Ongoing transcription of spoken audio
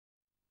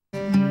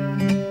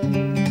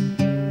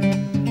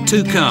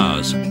Two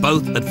cars,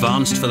 both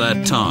advanced for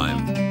their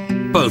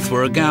time. Both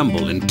were a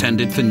gamble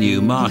intended for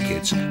new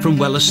markets from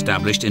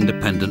well-established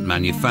independent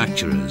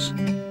manufacturers.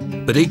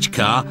 But each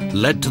car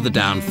led to the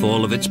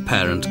downfall of its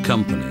parent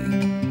company.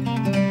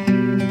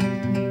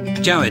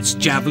 Jowett's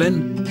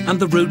Javelin and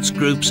the Roots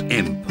Group's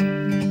Imp.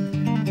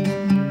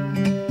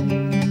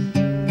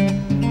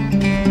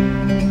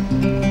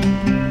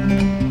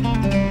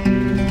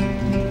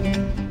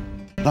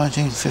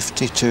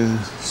 (1952)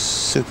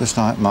 Super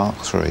Snipe Mark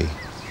III.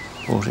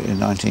 Bought it in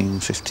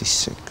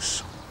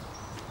 1956.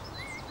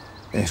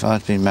 If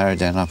I'd been married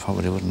then, I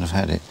probably wouldn't have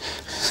had it.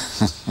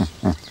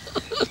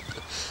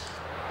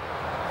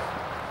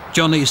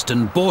 John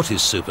Easton bought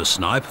his Super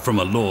Snipe from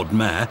a Lord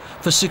Mayor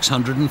for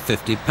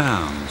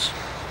 £650.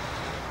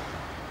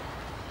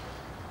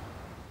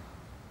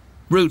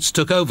 Roots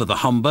took over the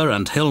Humber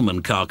and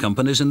Hillman car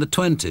companies in the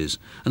 20s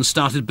and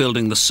started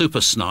building the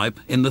Super Snipe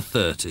in the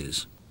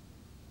 30s.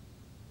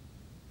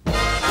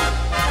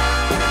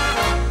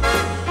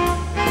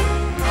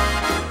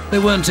 They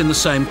weren't in the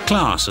same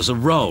class as a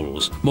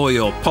Rolls, more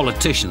your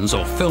politicians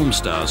or film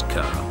stars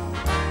car.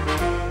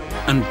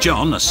 And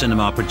John, a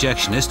cinema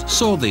projectionist,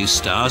 saw these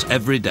stars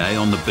every day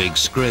on the big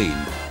screen.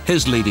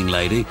 His leading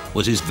lady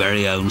was his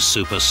very own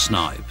Super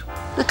Snipe.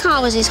 The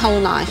car was his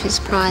whole life, his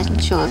pride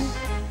and joy.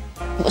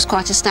 It was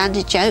quite a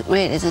standard joke,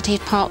 really, that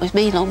he'd part with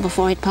me long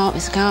before he'd part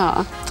with the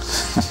car.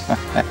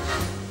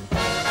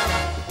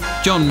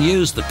 John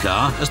used the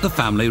car as the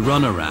family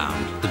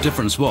runaround. The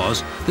difference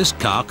was this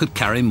car could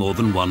carry more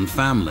than one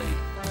family.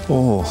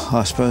 Oh,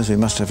 I suppose we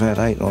must have had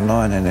 8 or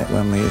 9 in it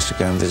when we used to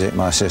go and visit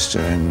my sister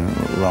in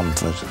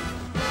Romford.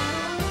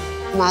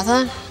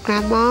 Mother,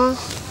 Grandma,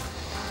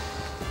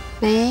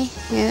 me,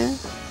 you,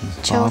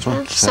 children.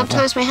 Barbara,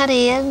 sometimes we had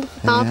Ian,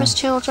 Barbara's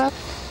children.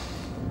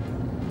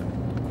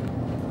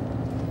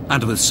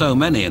 And with so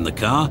many in the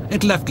car,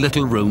 it left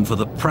little room for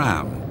the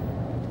pram.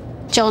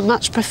 John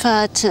much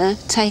preferred to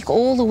take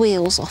all the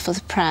wheels off of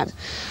the pram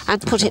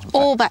and put it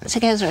all back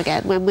together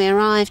again when we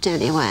arrived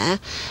anywhere,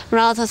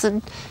 rather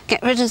than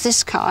get rid of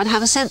this car and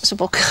have a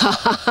sensible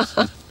car.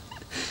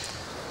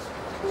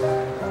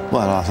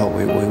 Well, I thought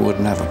we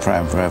wouldn't have a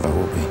pram forever,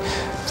 would we?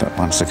 But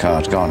once the car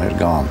had gone, it had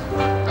gone.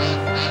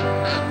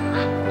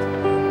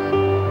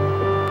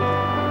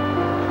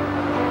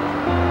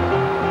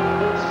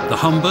 The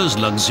Humber's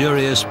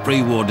luxurious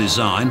pre-war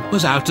design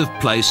was out of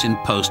place in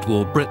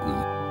post-war Britain,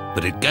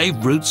 but it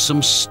gave Roots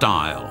some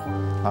style.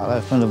 I'll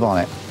open the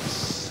bonnet.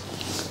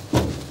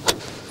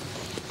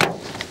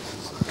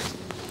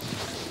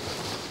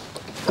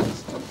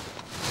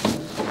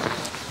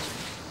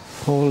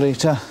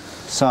 Four-litre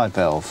side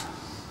valve.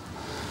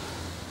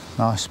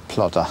 Nice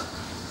plodder.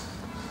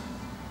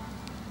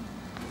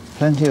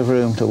 Plenty of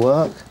room to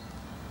work,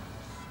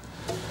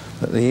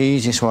 but the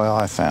easiest way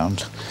I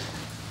found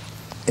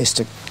is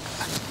to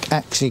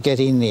actually get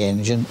in the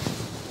engine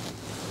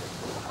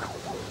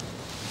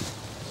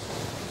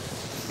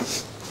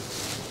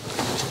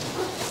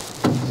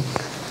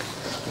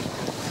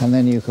and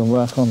then you can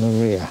work on the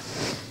rear,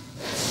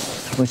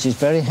 which is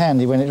very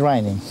handy when it's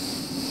raining.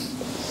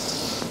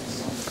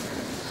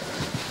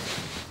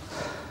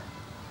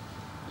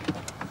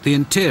 The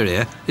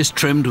interior is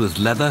trimmed with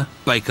leather,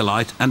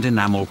 Bakelite and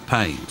enamel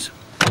paint.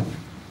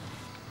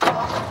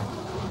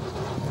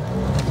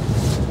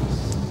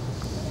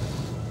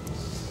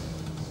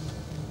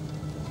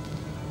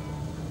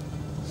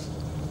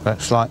 That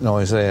slight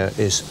noise there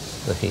is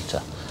the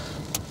heater.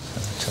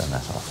 Let me turn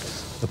that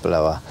off. The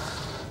blower.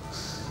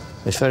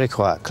 It's a very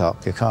quiet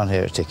clock, you can't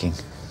hear it ticking.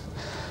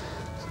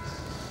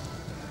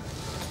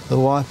 The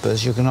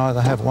wipers, you can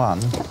either have one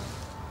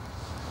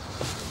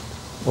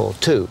or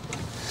two.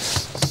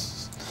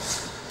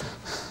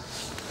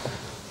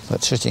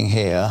 But sitting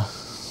here,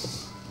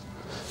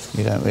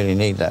 you don't really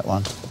need that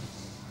one.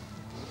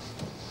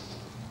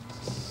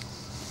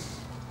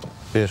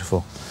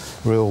 Beautiful.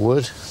 Real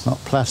wood, not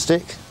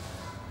plastic.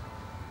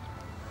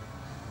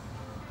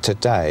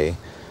 Today,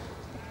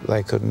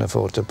 they couldn't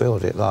afford to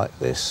build it like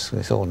this,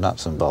 with all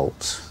nuts and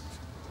bolts.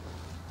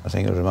 I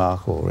think it's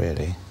remarkable,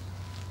 really.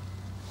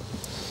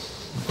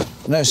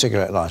 No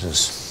cigarette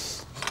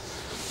lighters.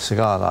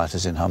 Cigar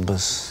lighters in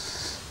Humbers.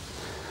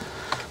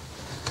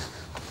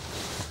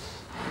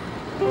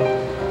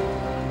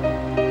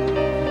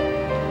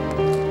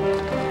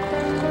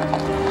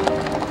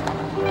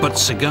 But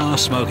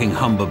cigar-smoking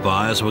Humber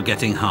buyers were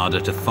getting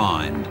harder to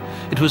find.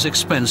 It was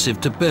expensive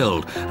to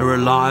build, a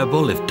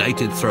reliable, if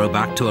dated,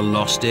 throwback to a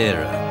lost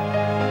era.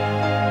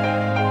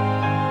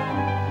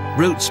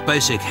 Roots'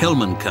 basic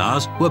Hillman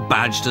cars were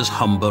badged as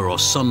Humber or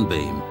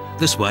Sunbeam.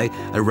 This way,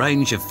 a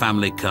range of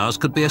family cars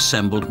could be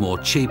assembled more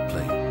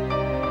cheaply.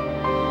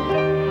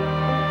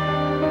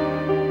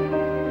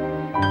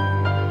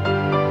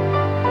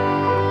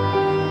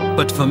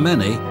 But for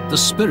many, the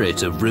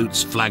spirit of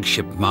Roots'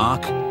 flagship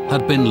marque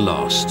had been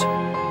lost.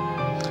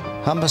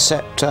 Humber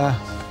Sceptre,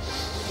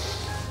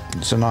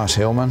 it's a nice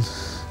Hillman,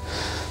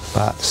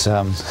 but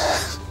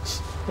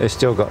it's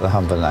still got the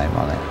Humber name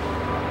on it.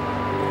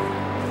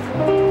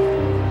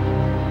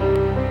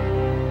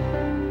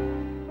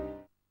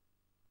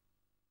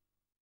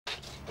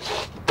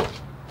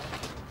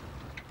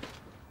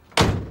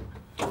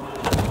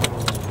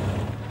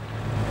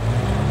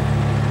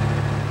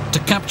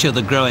 capture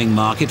the growing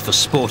market for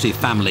sporty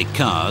family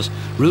cars,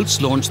 Rootes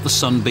launched the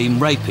Sunbeam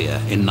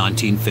Rapier in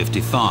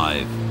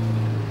 1955.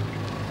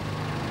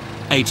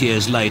 8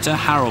 years later,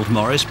 Harold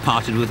Morris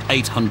parted with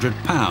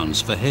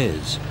 £800 for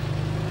his.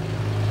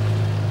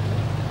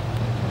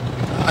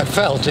 I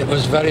felt it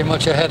was very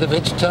much ahead of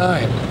its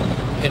time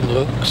in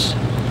looks.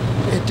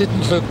 It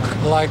didn't look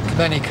like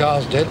many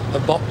cars did, a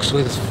box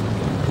with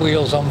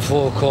wheels on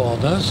four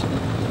corners.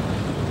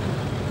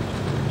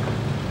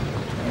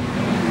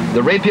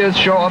 The Rapiers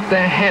show off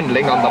their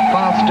handling on the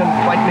fast and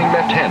frightening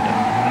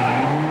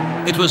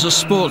left-hander. It was a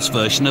sports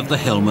version of the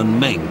Hillman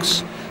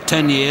Minx.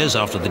 10 years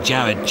after the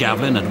Jarrett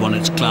Javelin had won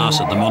its class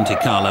at the Monte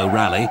Carlo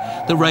Rally,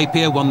 the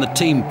Rapier won the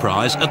team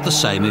prize at the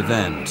same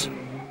event.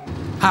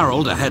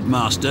 Harold, a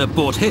headmaster,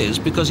 bought his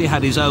because he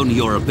had his own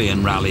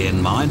European rally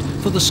in mind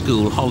for the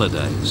school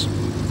holidays.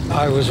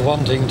 I was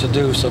wanting to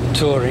do some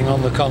touring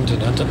on the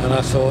continent, and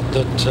I thought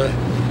that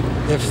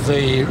if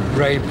the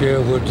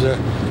Rapier would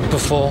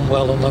perform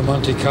well on the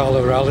Monte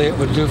Carlo Rally, it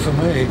would do for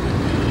me.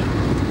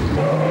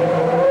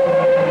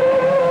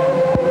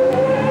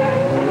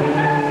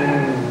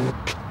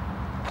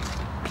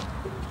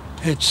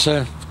 It's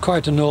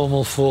quite a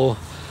normal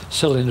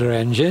four-cylinder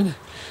engine,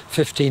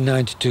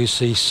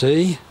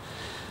 1592cc.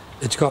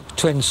 It's got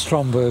twin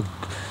Stromberg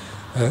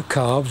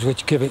carbs,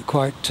 which give it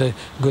quite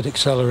good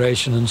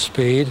acceleration and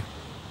speed.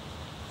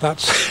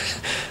 That's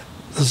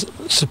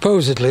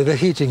supposedly the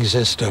heating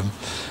system,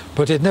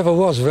 but it never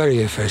was very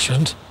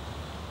efficient.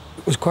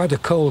 It was quite a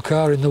cold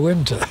car in the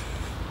winter.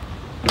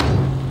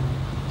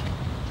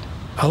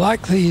 I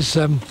like these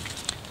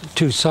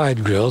two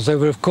side grills. They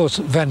were, of course,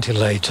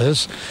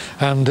 ventilators,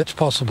 and it's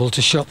possible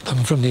to shut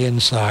them from the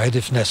inside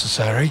if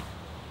necessary.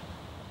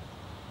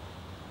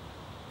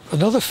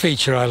 Another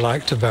feature I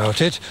liked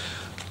about it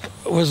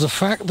was the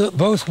fact that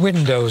both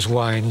windows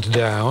wind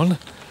down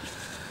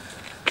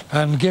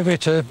and give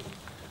it a,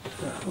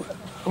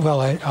 well,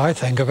 I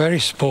think, a very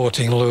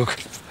sporting look.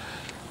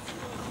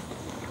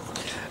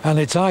 And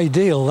it's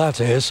ideal,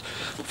 that is,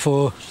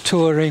 for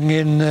touring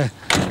in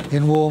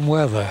warm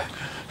weather.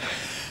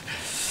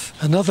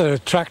 Another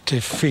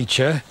attractive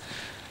feature,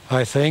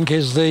 I think,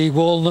 is the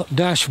walnut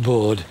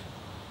dashboard.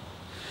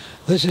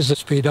 This is the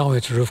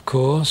speedometer, of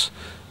course,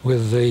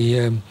 with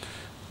the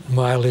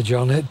mileage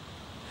on it,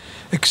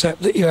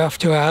 except that you have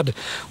to add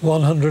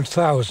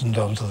 100,000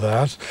 onto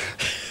that.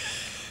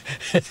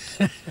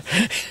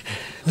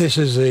 This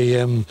is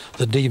the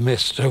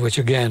demister, which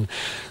again,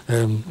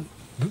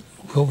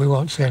 well, we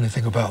won't say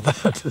anything about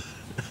that.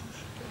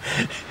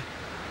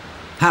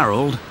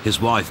 Harold,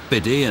 his wife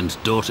Biddy and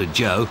daughter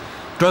Jo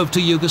drove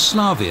to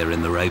Yugoslavia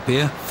in the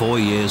Rapier 4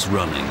 years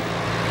running.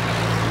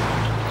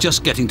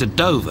 Just getting to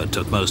Dover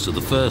took most of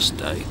the first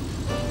day.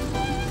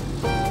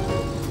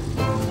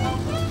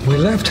 We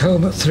left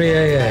home at 3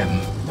 a.m.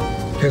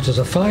 It was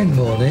a fine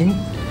morning.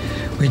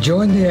 We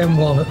joined the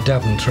M1 at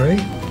Daventry,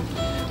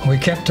 and we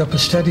kept up a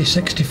steady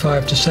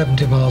 65 to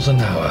 70 miles an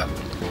hour.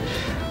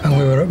 And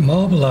we were at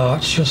Marble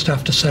Arch just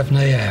after 7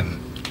 a.m.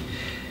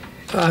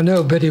 I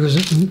know Biddy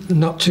was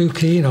not too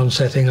keen on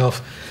setting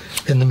off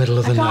in the middle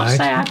of the night.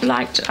 I can't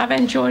say I've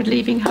enjoyed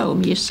leaving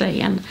home, you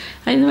see, and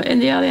in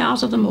the early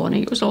hours of the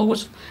morning it was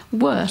always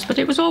worse, but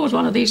it was always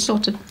one of these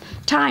sort of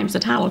times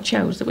that Harold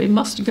chose that we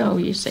must go,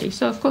 you see,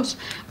 so of course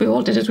we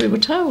all did as we were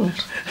told.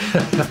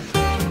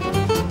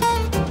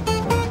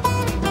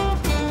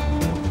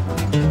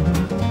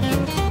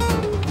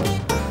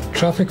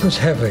 Traffic was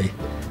heavy,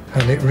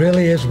 and it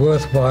really is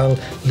worthwhile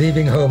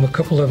leaving home a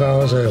couple of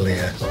hours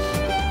earlier.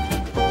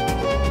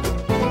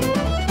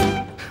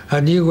 I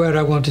knew where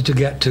I wanted to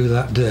get to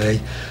that day,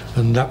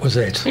 and that was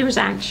it. He was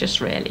anxious,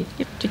 really,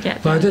 to get there.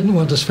 But I didn't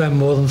want to spend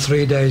more than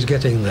 3 days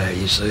getting there,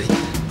 you see.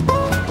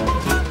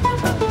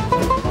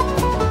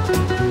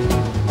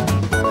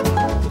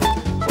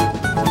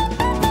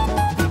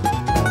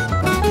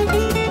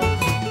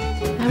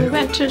 And we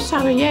went to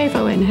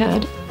Sarajevo in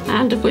Herd,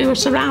 and we were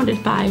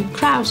surrounded by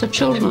crowds of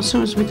children as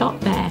soon as we got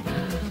there,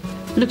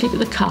 looking at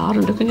the car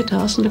and looking at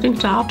us and looking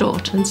at our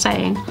daughter and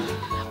saying,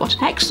 "What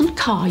an excellent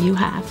car you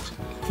have."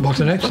 What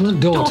an excellent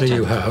daughter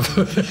you have.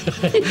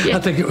 Yeah.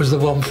 I think it was the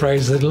one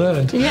phrase they'd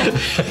learned. Yeah.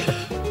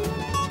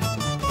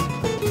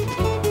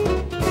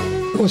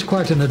 It was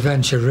quite an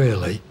adventure,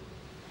 really.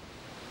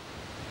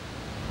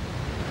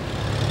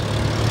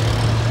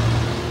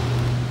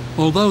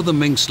 Although the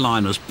Minx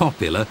line was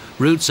popular,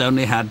 Rootes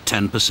only had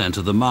 10%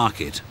 of the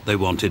market. They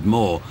wanted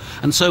more,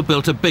 and so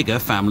built a bigger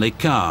family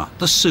car,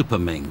 the Super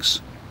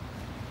Minx.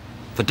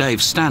 For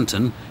Dave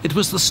Stanton, it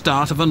was the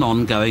start of an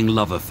ongoing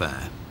love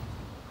affair.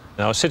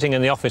 I was sitting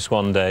in the office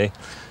one day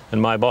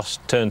and my boss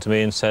turned to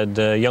me and said,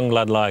 "A young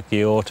lad like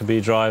you ought to be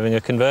driving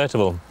a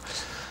convertible."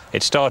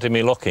 It started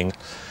me looking,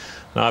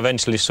 and I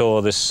eventually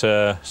saw this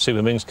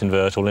Super Minx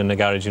convertible in the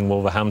garage in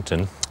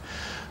Wolverhampton,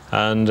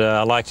 and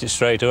I liked it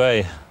straight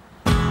away.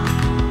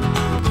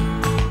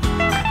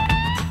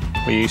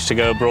 We used to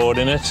go abroad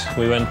in it.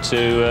 We went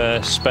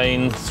to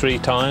Spain 3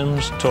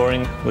 times,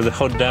 touring with the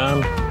hood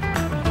down.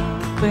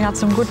 We had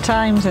some good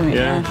times in it,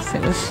 Yeah. yes.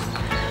 It was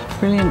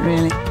brilliant,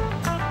 really.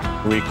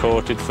 We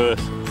caught it for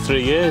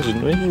 3 years,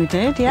 didn't we? We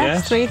did,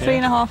 yes. Three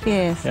and a half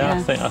years.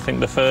 Yeah, yes. I think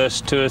the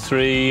first 2 or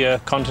 3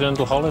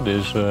 continental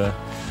holidays were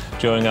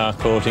during our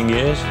courting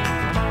years.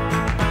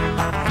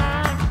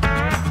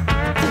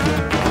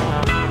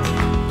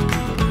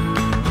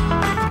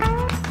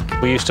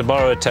 We used to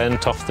borrow a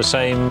tent off the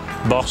same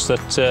boss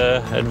that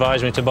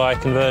advised me to buy a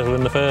convertible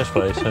in the first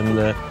place,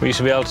 and we used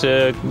to be able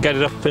to get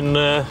it up in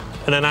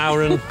an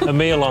hour and a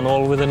meal on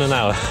all within an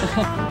hour.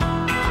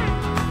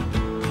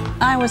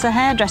 I was a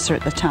hairdresser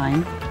at the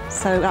time,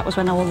 so that was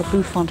when all the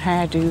bouffant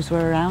hairdos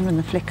were around and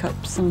the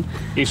flick-ups. And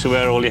you used to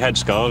wear all your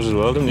headscarves as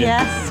well, didn't you?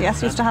 Yes,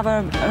 yes. Used to have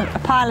a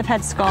pile of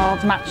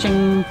headscarves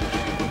matching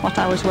what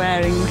I was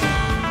wearing.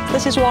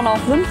 This is one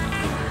of them,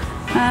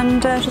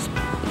 and just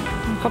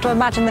got to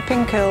imagine the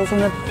pin curls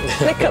and the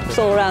flick-ups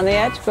all around the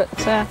edge, but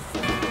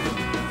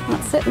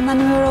that's it, and then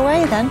we were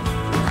away then.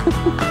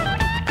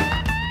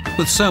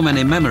 With so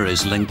many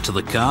memories linked to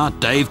the car,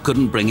 Dave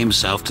couldn't bring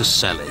himself to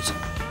sell it.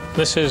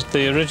 This is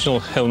the original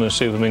Hillman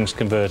Super Minx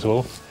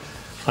Convertible.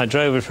 I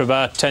drove it for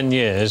about 10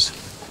 years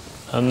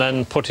and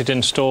then put it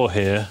in store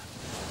here,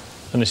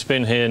 and it's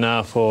been here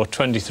now for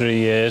 23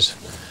 years.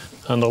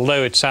 And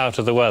although it's out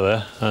of the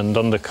weather and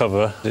under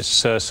cover, it's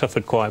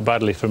suffered quite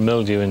badly from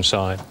mildew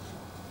inside.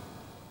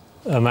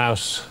 A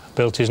mouse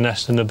built his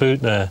nest in the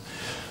boot there,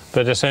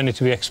 but it's only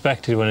to be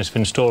expected when it's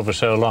been stored for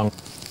so long.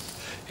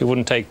 It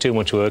wouldn't take too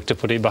much work to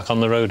put it back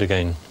on the road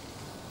again.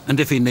 And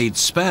if he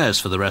needs spares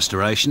for the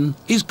restoration,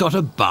 he's got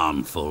a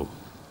barn full.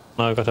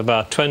 I've got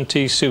about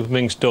 20 Super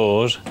Minx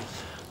doors,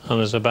 and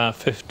there's about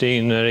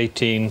 15 or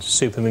 18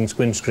 Super Minx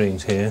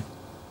windscreens here.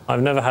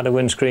 I've never had a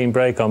windscreen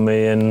break on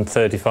me in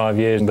 35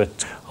 years,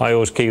 but I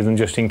always keep them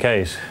just in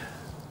case.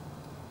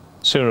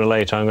 Sooner or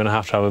later, I'm going to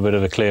have a bit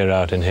of a clear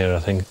out in here, I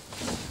think.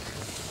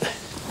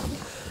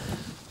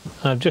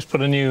 I've just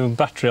put a new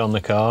battery on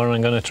the car and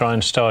I'm going to try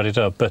and start it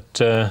up,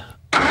 but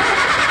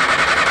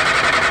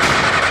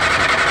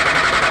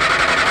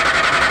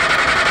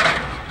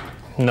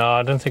no,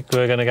 I don't think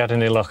we're going to get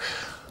any luck.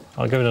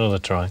 I'll give it another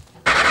try.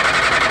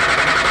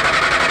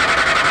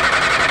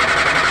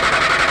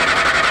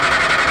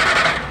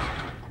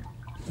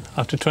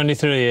 After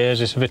 23 years,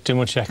 it's a bit too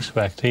much to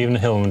expect, even a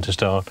Hillman to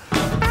start.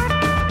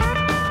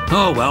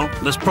 Oh well,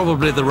 there's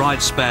probably the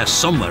right spare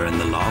somewhere in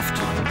the loft.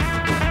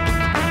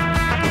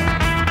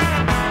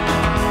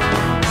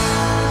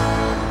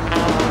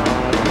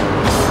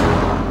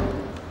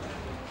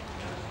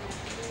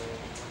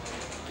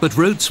 But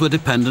routes were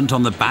dependent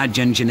on the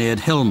badge-engineered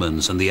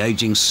Hillmans and the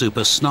ageing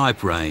Super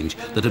Snipe range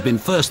that had been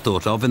first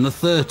thought of in the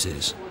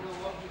 30s.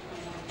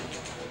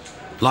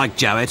 Like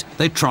Jowett,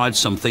 they tried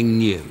something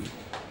new.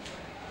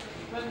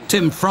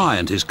 Tim Fry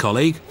and his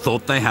colleague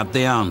thought they had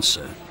the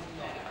answer.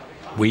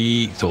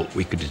 We thought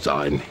we could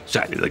design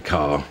exactly the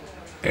car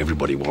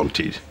everybody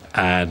wanted,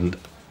 and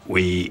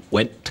we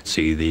went to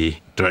see the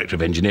director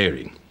of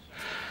engineering.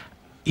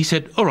 He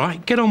said, all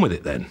right, get on with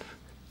it then.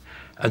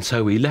 And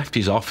so we left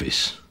his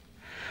office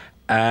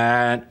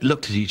and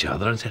looked at each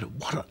other and said,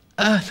 what on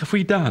earth have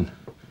we done?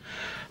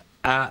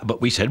 But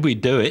we said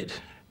we'd do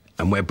it,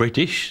 and we're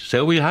British,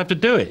 so we'll have to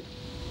do it.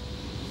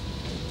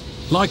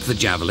 Like the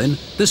Javelin,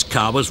 this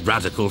car was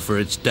radical for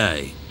its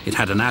day. It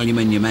had an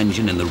aluminium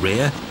engine in the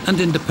rear and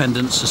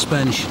independent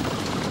suspension.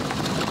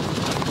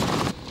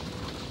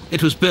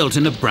 It was built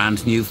in a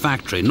brand new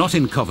factory, not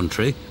in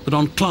Coventry, but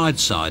on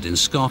Clydeside in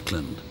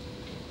Scotland.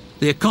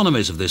 The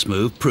economies of this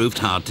move proved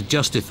hard to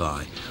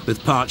justify,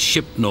 with parts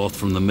shipped north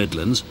from the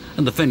Midlands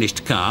and the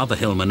finished car, the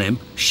Hillman Imp,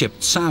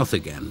 shipped south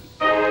again.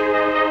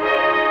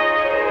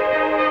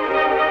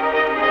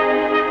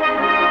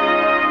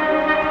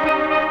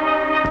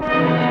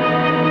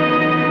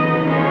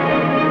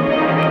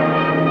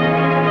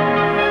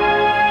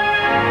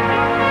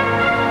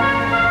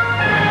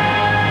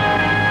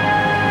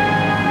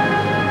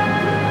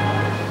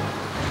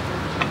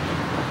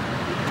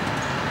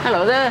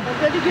 Hello there. I'm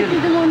going to give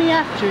you the money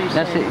after, he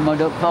That's said. it, my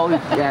duck phone.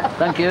 Yeah,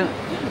 thank you.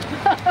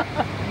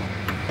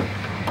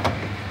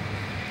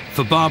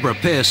 For Barbara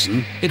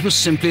Pearson, it was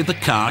simply the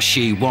car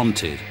she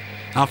wanted.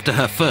 After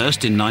her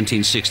first in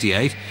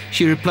 1968,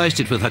 she replaced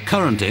it with her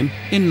current Imp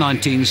in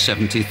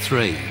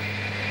 1973.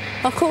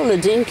 I call her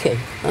Dinky,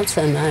 that's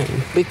her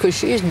name, because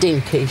she's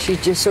dinky.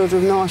 She's just sort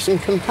of nice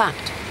and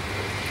compact.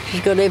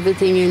 She's got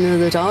everything in her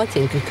that I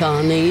think a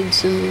car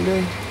needs,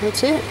 and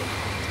that's it.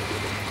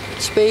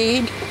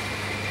 Speed.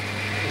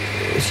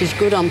 She's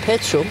good on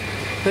petrol,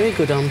 very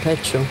good on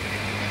petrol.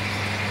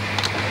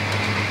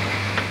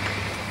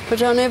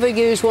 But I never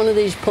use one of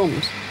these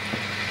pumps.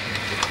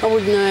 I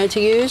wouldn't know how to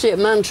use it. A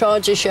man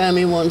tried to show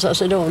me once. I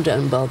said, oh,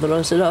 don't bother.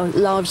 I said, oh,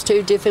 life's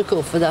too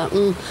difficult for that,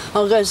 and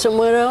I'll go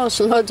somewhere else,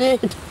 and I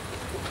did.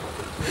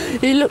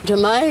 He looked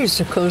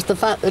amazed, of course, the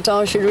fact that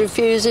I should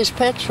refuse his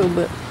petrol,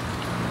 but...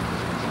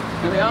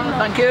 Here we are,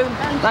 thank you.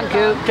 Thank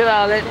you.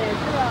 Ta-ra then.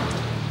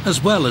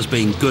 As well as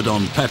being good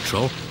on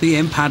petrol, the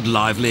Imp had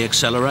lively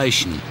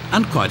acceleration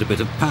and quite a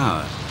bit of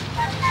power.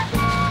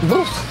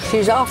 Oof,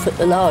 she's off at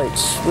the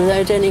lights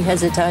without any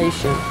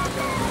hesitation.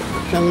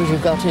 As long as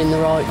you've got in the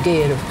right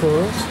gear, of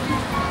course.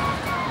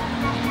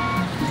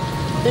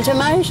 It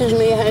amazes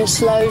me how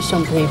slow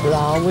some people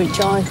are, which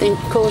I think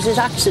causes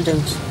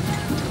accidents.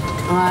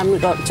 I haven't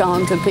got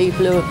time for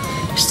people who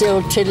are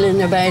still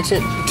tiddling about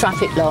at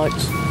traffic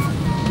lights.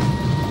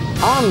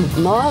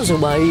 I'm miles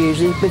away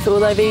usually before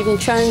they've even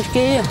changed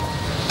gear.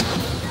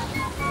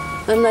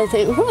 And they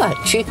think, oh,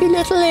 that cheeky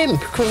little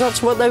imp, because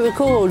that's what they were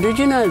called. Did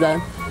you know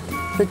that?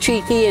 The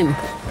cheeky imp.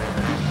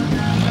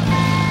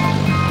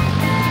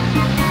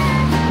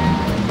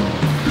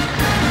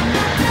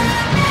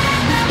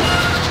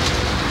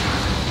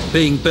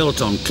 Being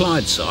built on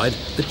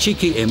Clydeside, the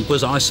cheeky imp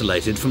was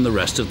isolated from the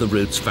rest of the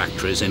route's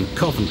factories in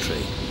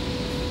Coventry.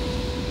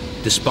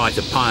 Despite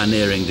a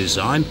pioneering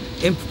design,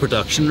 imp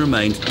production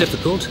remained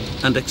difficult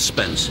and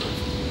expensive.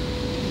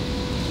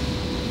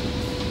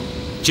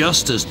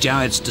 Just as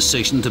Jowett's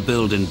decision to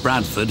build in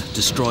Bradford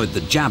destroyed the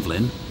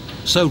Javelin,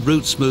 so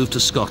Rootes' move to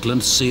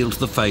Scotland sealed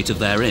the fate of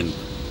their imp,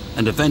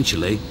 and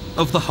eventually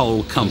of the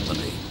whole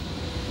company.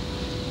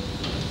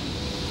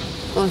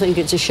 I think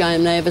it's a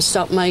shame they ever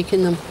stopped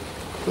making them.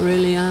 I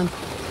really am.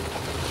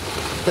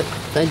 But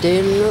they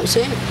did, and that's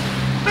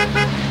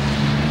it.